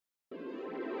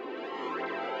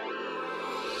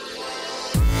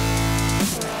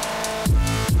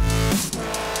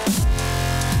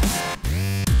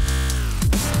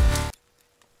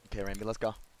Randy. Let's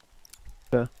go.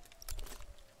 Yeah.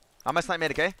 I'm a snipe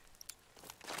mid, okay?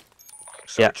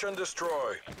 Search and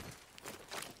destroy.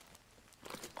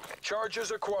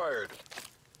 Charges acquired.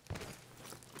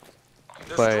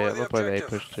 Destroy the Look where they objective.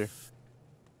 pushed through.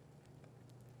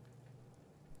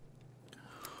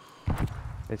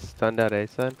 It's stunned out A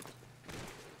side.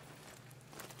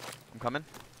 I'm coming.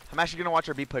 I'm actually gonna watch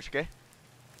our B push, okay?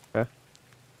 Okay.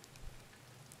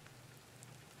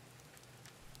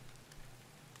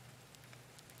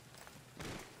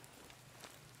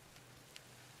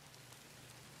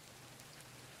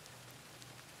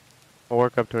 I'll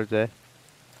work up towards A. Okay,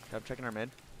 I'm checking our mid.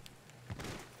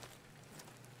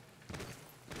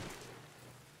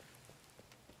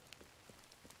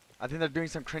 I think they're doing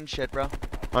some cringe shit, bro.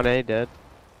 On A, dead.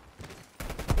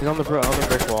 He's on the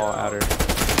brick wall, outer.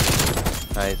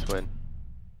 Nice win.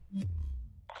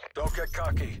 Don't get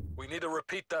cocky. We need to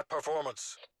repeat that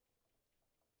performance.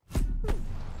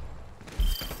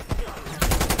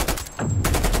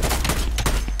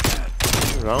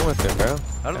 What's wrong with him, bro?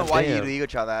 I don't know why you ego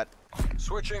chow that.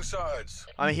 Switching sides.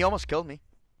 I mean, he almost killed me,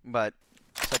 but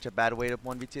such a bad way to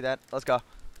 1v2 that. Let's go.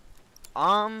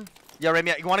 Yeah,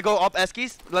 Remy, you want to go up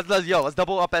Eskies? Let's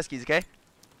double up Eskies, okay?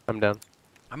 I'm down.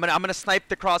 I'm gonna snipe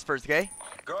the cross first, okay?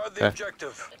 Guard the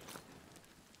objective.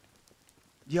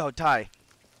 Yo, Ty.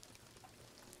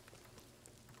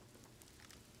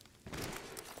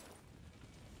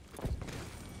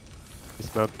 He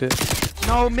smoked it.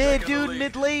 No, mid, dude,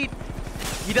 mid late.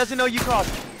 He doesn't know you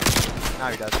crossed. Now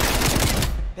he does.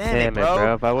 Damn it,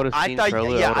 bro. If I would have seen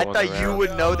Prolute, yeah, I won thought the you round.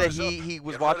 would know that he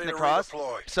was Get watching ready the to cross.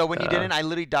 redeploy. So when you didn't, I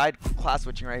literally died class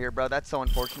switching right here, bro. That's so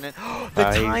unfortunate. The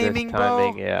timing,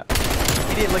 bro. Yeah.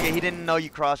 He didn't look at. He didn't know you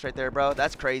crossed right there, bro.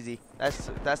 That's crazy. That's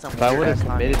some. If I would weird have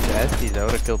ass committed to timing. Estes, I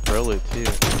would have killed Prolute too.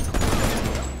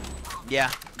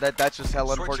 Yeah, that's just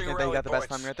hella Switching unfortunate that he got the best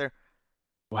rally timing right there.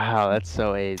 Wow, that's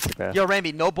so ace, bro. Yo,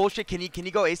 Ramby, no bullshit. Can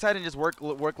you go A side and just work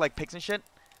like picks and shit?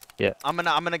 Yeah. I'm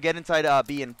gonna get inside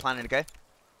B and plan it, okay?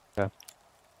 Yeah.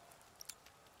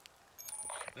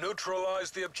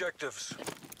 Neutralize the objectives.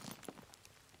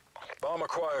 Bomb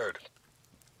acquired.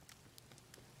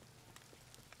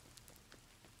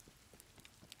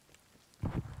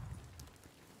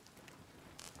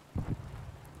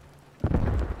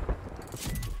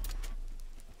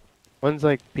 One's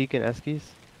like peeking Eskies.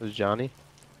 It was Jhnny.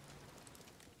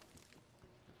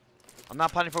 I'm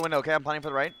not planning for window, okay? I'm planning for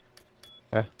the right.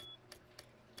 Okay.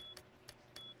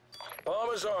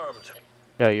 Bomb is armed.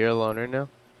 Yeah, you're a loner now.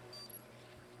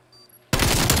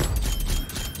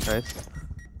 Nice.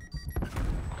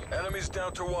 Enemies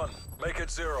down to 1. Make it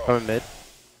 0. Coming mid.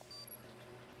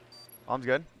 Bomb's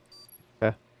good.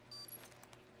 Okay.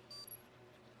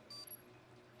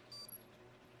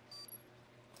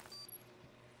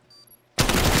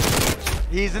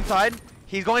 He's inside.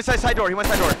 He's going inside side door. He went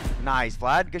side door. Nice,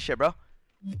 Vlad. Good shit, bro.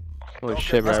 Holy Don't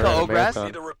shit, get Let's bro. go, I ran a Ogres. marathon.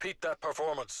 Need to repeat that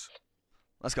performance.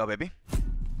 Let's go, baby.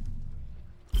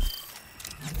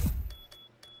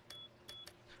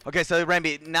 Okay, so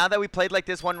Ramby, now that we played like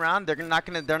this one round, they're not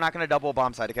gonna double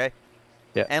bomb side, okay?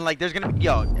 Yeah. And like, there's gonna be,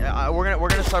 we're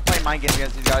gonna start playing mind games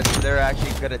against these guys. So they're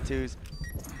actually good at twos.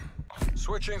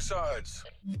 Switching sides.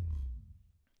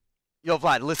 Yo,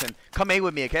 Vlad, listen. Come A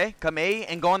with me, okay? Come A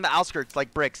and go on the outskirts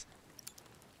like bricks.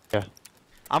 Yeah.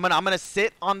 I'm gonna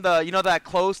sit on the, you know, that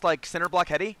close like center block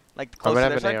heady, like close I'm to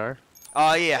gonna their have an side.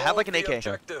 AR. Yeah, have like an Hold the AK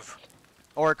objective.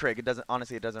 or a Krig. It doesn't,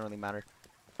 honestly, it doesn't really matter.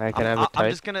 I can have a I'm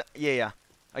type. just gonna, yeah.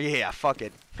 Oh, yeah, fuck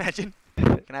it. Imagine.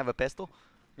 Can I have a pistol?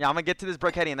 Yeah, I'm gonna get to this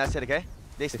brick heady and that's it, okay?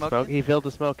 They He smoke. smoke. He filled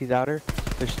the smoke. He's outer.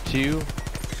 There's two.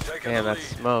 He's taking Damn, the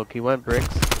that's lead. smoke. He went bricks.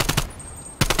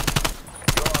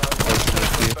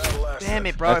 Damn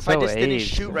it, bro. That's If I so just didn't ace.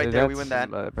 shoot right there, we win that.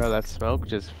 Bro, that smoke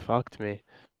just fucked me.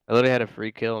 I literally had a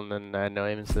free kill and then I had no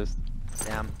aim assist.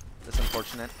 Damn. That's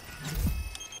unfortunate.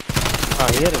 Oh,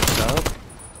 he had a smoke?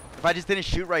 If I just didn't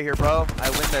shoot right here, bro, I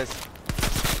win this.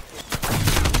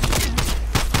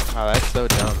 Oh, that's so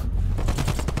dumb.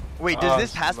 Wait, does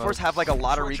this task force have like a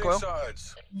lot of recoil?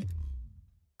 Sides.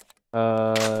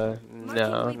 No,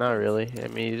 not really. I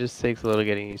mean, it just takes a little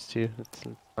getting used to. It's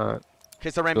not. Okay,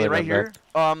 so Ramby, really right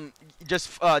not here,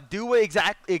 just do what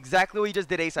exactly what you just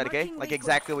did A side, okay? Like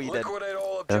exactly what you did. Liquidate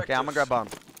all Okay, objectives. I'm gonna grab bomb.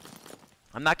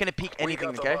 I'm not gonna peek We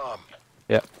anything, got the okay? bomb.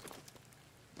 Yeah.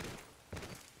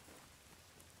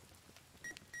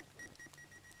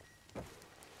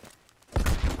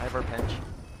 I have our pinch.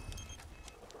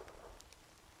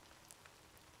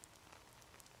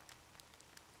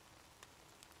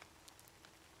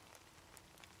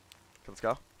 Let's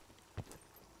go.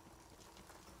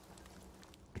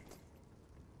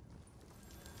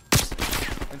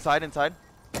 Inside.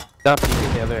 Stop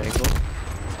peeking the other angle.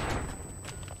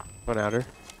 One outer.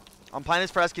 I'm playing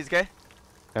this for Eskies, okay?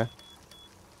 Okay.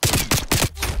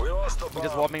 We lost the He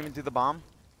just bomb. walled me into the bomb.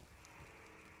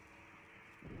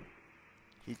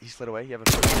 He slid away. You have a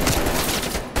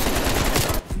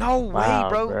No Wow, way,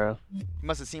 bro. bro. You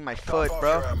must have seen my Top foot, off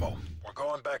bro. your ammo. We're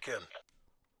going back in.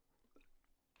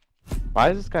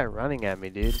 Why is this guy running at me,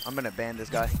 dude? I'm gonna ban this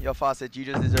guy. Yo, Fawcett, you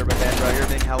just deserve a ban, bro. You're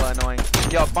being hella annoying.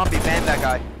 Yo, Bumpy, ban that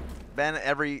guy. Ban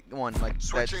everyone. Like, that's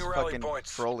Switching rally fucking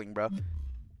points. trolling, bro.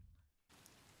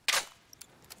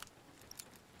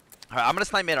 Alright, I'm gonna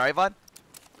snipe mid, alright, Vlad?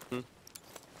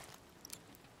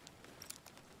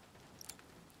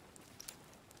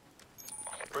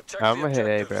 Protect I'm the gonna hit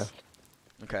A, objectives.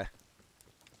 bro. Okay.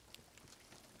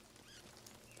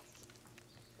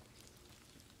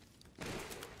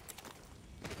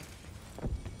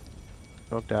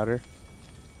 Smoked outer.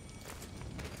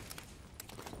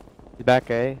 He's back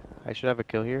A. I should have a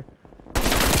kill here. He's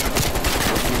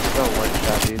still one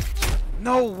shot, dude.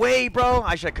 No way, bro.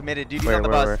 I should have committed, dude. He's on the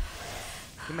bus.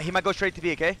 He might go straight to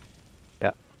B, okay?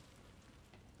 Yeah.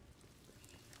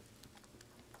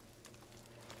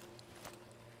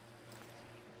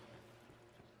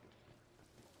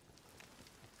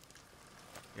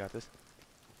 You got this.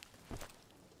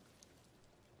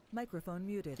 Microphone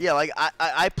muted. Yeah, like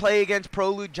I play against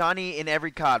Prolute, Jhnny in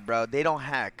every COD, bro. They don't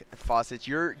hack, Fawcett.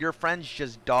 Your friends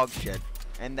just dog shit,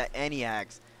 and he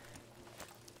hacks.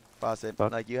 Fawcett,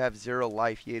 Fuck. like you have zero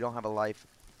life. You don't have a life.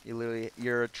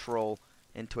 You're a troll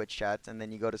in Twitch chats, and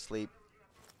then you go to sleep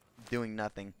doing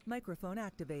nothing. Microphone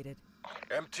activated.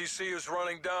 MTC is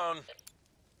running down.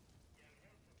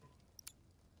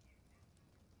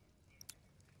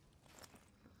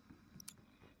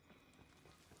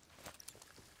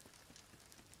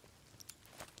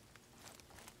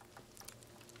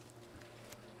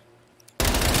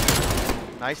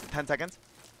 Nice, 10 seconds.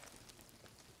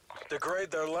 Degrade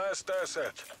their last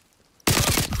asset.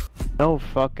 No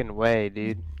fucking way,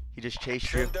 dude. He just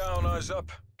chased you. Chin down, eyes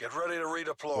up. Get ready to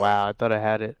redeploy. Wow, I thought I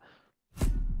had it.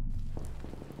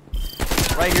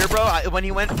 Right here, bro. When he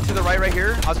went to the right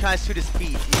here, I was trying to shoot his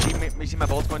feet. You see my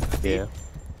bullets going to the feet? Yeah.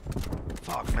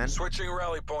 Fuck, man. Switching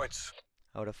rally points.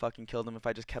 I would have fucking killed him if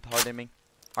I just kept hard aiming.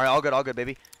 All right, all good,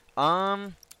 baby.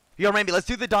 Yo, Randy, let's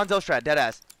do the Donzel strat, dead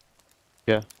ass.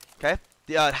 Yeah. Okay.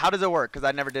 How does it work? Cause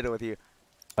I never did it with you.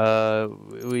 Alright,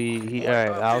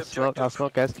 I'll smoke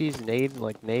Eskies,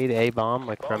 nade A bomb,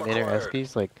 like from inner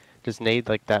Eskies, like just nade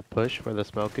like that push where the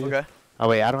smoke is. Okay. Oh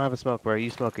wait, I don't have a smoke, bro. You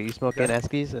smoke it. You smoke in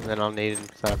Eskies, and then I'll nade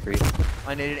inside for you.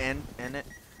 I needed and it.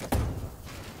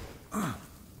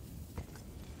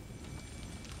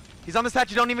 He's on the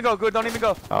statue. Don't even go. Good. Don't even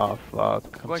go. Oh fuck.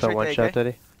 Going I'm so straight one to shot AK.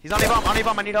 today. He's on A bomb. On A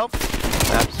bomb. I need help.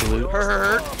 Absolute.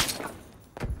 Hurt.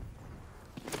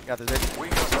 Got this, bitch. We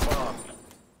got the bomb.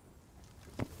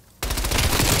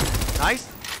 Nice.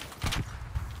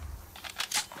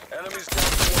 Enemies down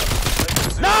to one. Make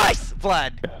it 0. Nice,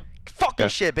 Vlad. Yeah. Fucking Yeah.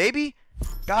 shit, baby.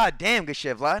 God damn, good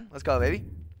shit, Vlad. Let's go, baby.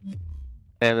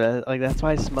 And like that's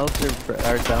why smokes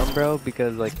are dumb, bro.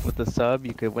 Because like with the sub,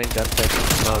 you could win gun checks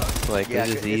with smokes. Like Yeah,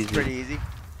 it's just it's easy. pretty easy.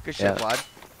 Good shit, Yeah. Vlad.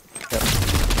 Yep.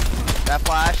 That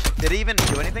flash. Did it even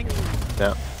do anything?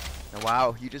 No. Oh,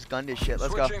 wow, you just gunned his shit.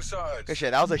 Let's go. Switching sides. Good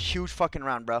shit. That was a huge fucking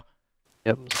round, bro.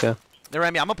 Yep. Let's go. Now,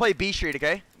 Remy, I'm gonna play B Street,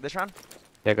 okay? This round.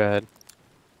 Yeah. Go ahead.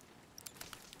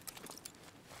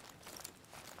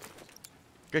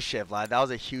 Good shit, Vlad. That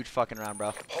was a huge fucking round,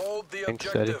 bro. Hold the Think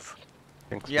steady. objective.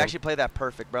 Thanks, You man. actually played that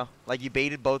perfect, bro. Like you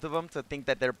baited both of them to think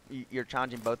that you're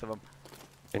challenging both of them.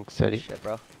 Thanks, Good steady. shit,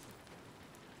 bro.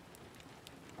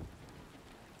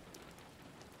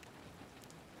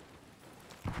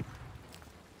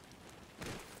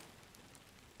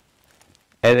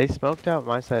 Hey, they smoked out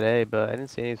my side A, but I didn't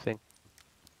see anything.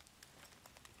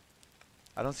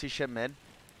 I don't see shit mid.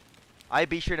 I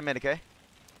B Street a mid, okay?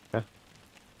 Yeah.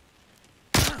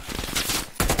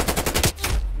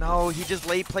 No, he just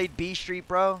late played B Street,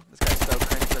 bro. This guy's so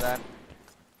cringe for that.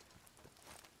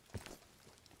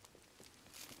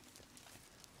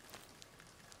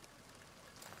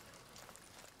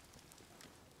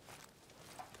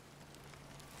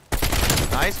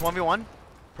 Nice, 1v1.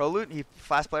 Prolute, he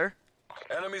fast player.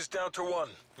 Enemies down to 1.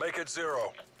 Make it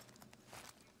 0.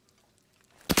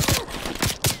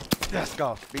 Let's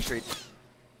go. B Street.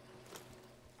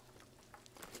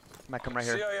 Might come right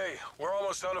here. CIA, we're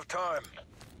almost out of time.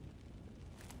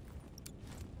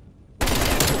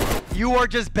 You are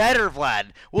just better, Vlad.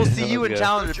 We'll see you in Okay.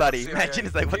 Challenger, Good job, buddy. CIA. Imagine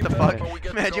it's like, what Keep the that up fuck? or we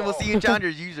get Imagine the we'll call. see you in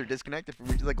Challenger's user disconnected from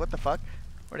you. Just like, what the fuck?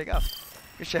 Where'd he go?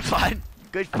 Good shit, Vlad.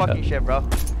 Good fucking shit, bro.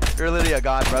 You're literally a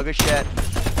god, bro. Good shit.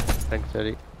 Thanks,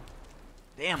 steady.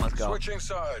 Damn, let's go. Switching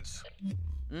sides.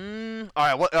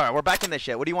 Alright, we're back in this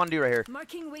shit. What do you want to do right here?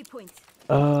 Marking waypoint.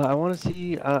 I want to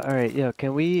see. Alright, yeah.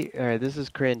 Can we? Alright, this is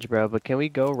cringe, bro. But can we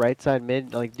go right side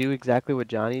mid? Like, do exactly what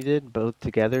Jhnny did, both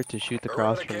together to shoot the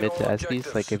cross from mid to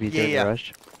Espies, like if he's doing the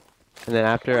rush. And then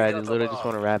after, I literally just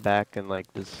want to wrap back and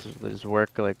like just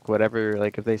work like whatever.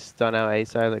 Like if they stun out A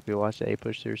side, like we watch the A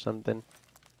push through or something.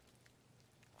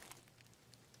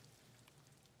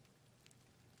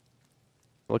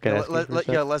 Look at Espies.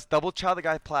 Yeah, let's double chow the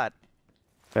guy plat.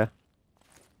 Yeah.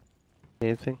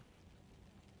 Anything?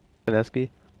 Finesky?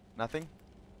 Nothing.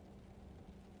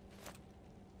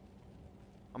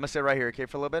 I'm gonna sit right here, okay,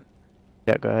 for a little bit.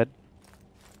 Yeah, go ahead.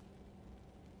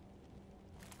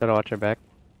 Gotta watch our back.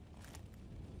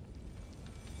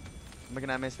 I'm looking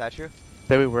at my statue.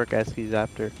 Say we work Eskies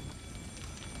after.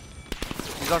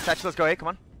 He's on statue, let's go, hey, come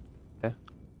on. Yeah.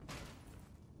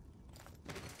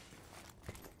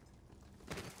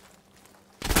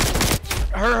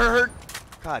 Hurt.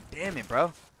 God damn it,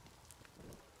 bro.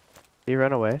 He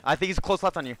run away. I think he's close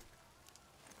left on you.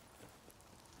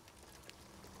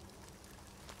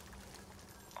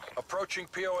 Approaching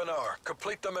PONR.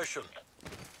 Complete the mission.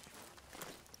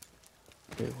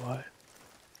 Wait, what?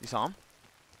 You saw him?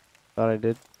 Thought I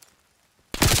did.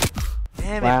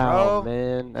 Damn Wow, it, bro.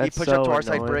 man. That's He pushed so up to our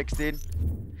side annoying. bricks, dude.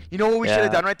 You know what we should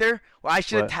have done right there? Well, I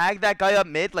should have What? tagged that guy up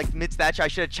mid, like mid statue. I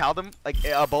should have chowed him like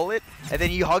a bullet, and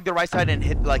then you hug the right side and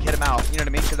hit him out. You know what I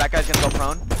mean? Because that guy's gonna go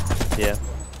prone. Yeah.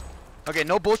 Okay,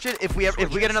 no bullshit. If we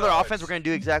get another offense, we're gonna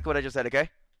do exactly what I just said. Okay?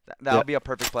 That'll be a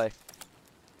perfect play.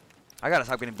 I gotta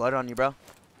stop getting blood on you, bro.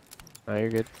 Oh, you're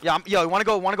good. Yeah, yo, you wanna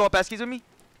go up Eskies with me?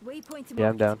 Waypoint. Yeah,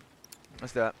 I'm down.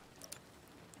 Let's do that.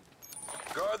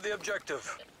 Guard the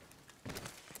objective.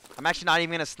 I'm actually not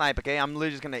even gonna snipe. Okay? I'm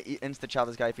literally just gonna insta chow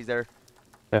this guy if he's there.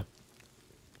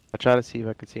 I'll try to see if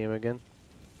I can see him again.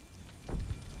 I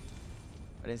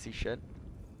didn't see shit.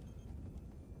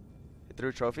 He threw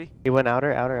a trophy. He went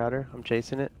outer. I'm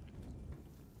chasing it.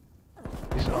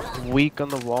 He's weak on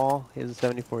the wall. He has a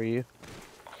 74U.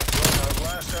 Our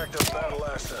last active battle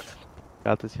asset.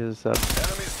 Got this. He has a sub.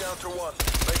 Enemies down to 1.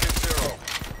 Make it 0.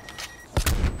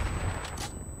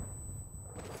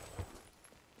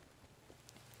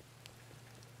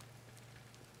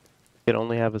 Can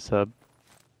only have a sub.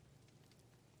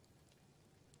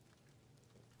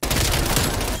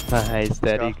 Nice,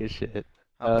 steady, good shit.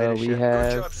 I'll play this We shit. Good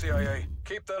have job, CIA.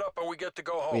 Keep that up and we get to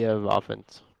go home.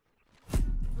 offense.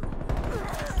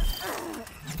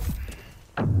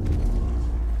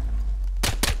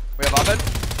 We have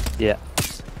offense. Yeah.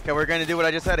 Okay, we're gonna do what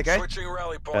I just said. Okay? Switching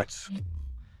rally points.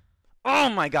 Oh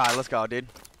my god, let's go, dude.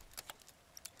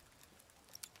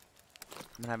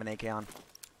 I'm gonna have an AK on.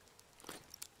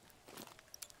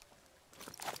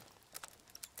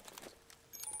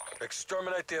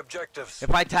 Exterminate the objectives.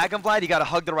 If I tag him, Vlad, you gotta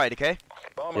hug the right, okay?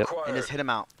 Bomb Yep. acquired. And just hit him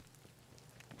out.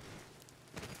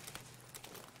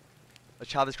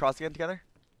 Let's chow this cross again together.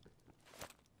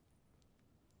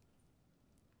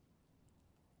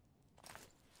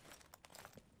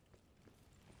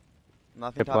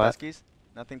 Nothing Good top plat. Eskies.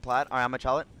 Nothing plat. Alright, I'm gonna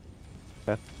chow it.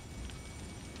 Okay.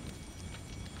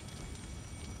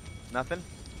 Nothing.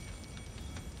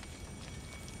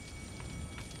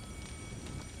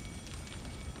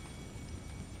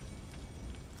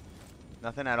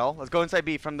 Nothing at all. Let's go inside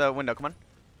B from the window. Come on.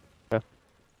 Okay.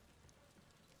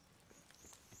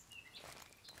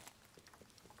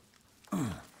 I'm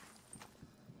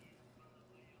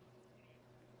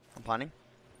planning.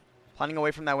 Planning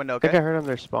away from that window, I think okay? I heard him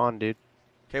their spawn, dude.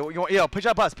 Okay, well, you want, yo, push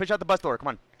out bus. Push out the bus door. Come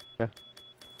on.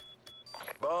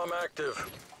 Bomb active.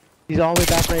 He's all the way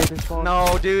back right at their spawn.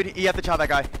 No, dude. You have to chow that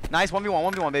guy. Nice.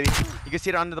 1v1. 1v1, baby. You can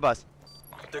see it under the bus.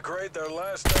 Degrade their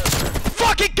last asset.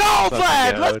 Fucking go,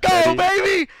 Vlad! Let's go, Teddy.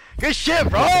 baby! Good shit,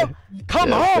 bro! Come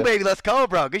Yeah, on, good. baby. Let's go,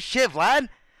 bro. Good shit, Vlad.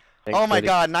 Thanks, Oh my Teddy.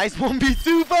 god. Nice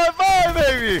 1v255,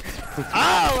 baby!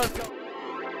 Ah, let's go.